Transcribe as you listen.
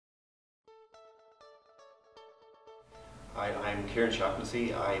I'm Kieran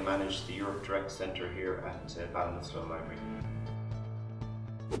Shaughnessy. I manage the Europe Direct Centre here at Ballinasloe Library.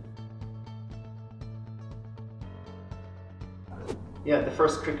 Yeah, the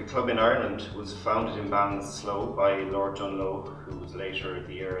first cricket club in Ireland was founded in Ballinasloe by Lord Dunloe, who was later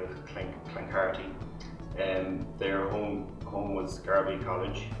the Earl of Clancarty. Their home was Galway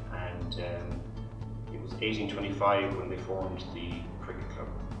College, and it was 1825 when they formed the cricket club.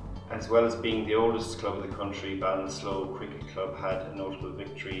 As well as being the oldest club in the country, Ballinasloe Cricket Club had a notable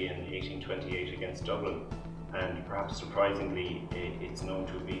victory in 1828 against Dublin, and perhaps surprisingly it's known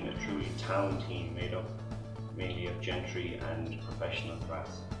to have been a truly town team made up mainly of gentry and professional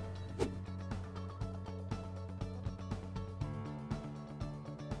class.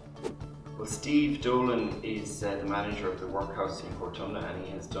 Well, Steve Dolan is the manager of the workhouse in Portumna, and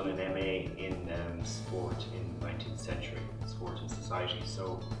he has done an MA in sport in the 19th century, sport and society.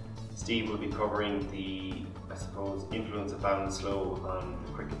 So Steve will be covering the, I suppose, influence of Ballinasloe on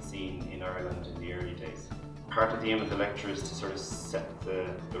the cricket scene in Ireland in the early days. Part of the aim of the lecture is to sort of set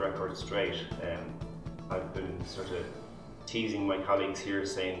the record straight. I've been sort of teasing my colleagues here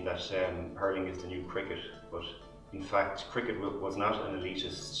saying that hurling is the new cricket, but in fact cricket was not an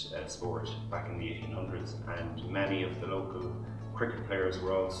elitist sport back in the 1800s, and many of the local cricket players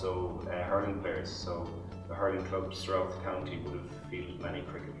were also hurling players, so the hurling clubs throughout the county would have fielded many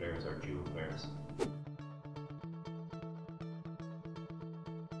cricket players or dual players.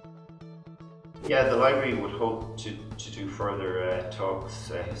 Yeah, the library would hope to do further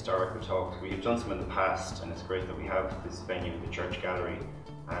talks, historical talks. We have done some in the past, and it's great that we have this venue, the Church Gallery,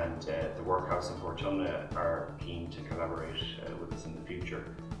 and the workhouse in Portumna are keen to collaborate with us in the future.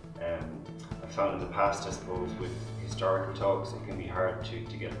 I found in the past, I suppose, with historical talks, it can be hard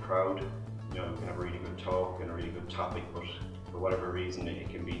to get a crowd. You know, you can have a really good talk and a really good topic, but for whatever reason it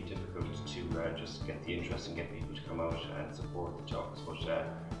can be difficult to just get the interest and get people to come out and support the talks, but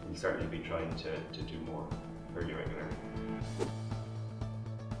we'll certainly be trying to do more fairly regularly.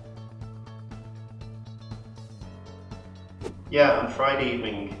 Yeah, on Friday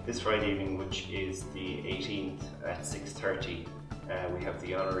evening, this Friday evening, which is the 18th at 6:30, we have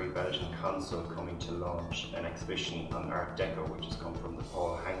the Honorary Belgian Consul coming to launch an exhibition on Art Deco, which has come from the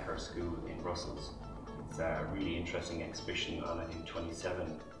Paul Hankar School in Brussels. It's a really interesting exhibition on, I think,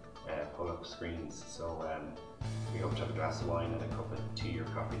 27 pull-up screens. So we hope to have a glass of wine and a cup of tea or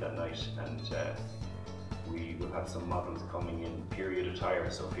coffee that night, and we will have some models coming in period attire,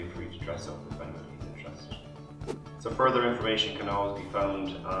 so feel free to dress up if anybody's interested. So further information can always be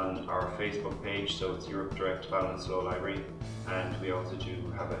found on our Facebook page, so it's Europe Direct Ballinasloe Library, and we also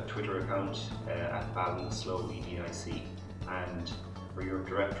do have a Twitter account at Ballinasloe EDIC, and for Europe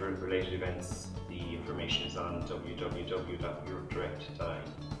Direct related events the information is on www.europedirect.ie.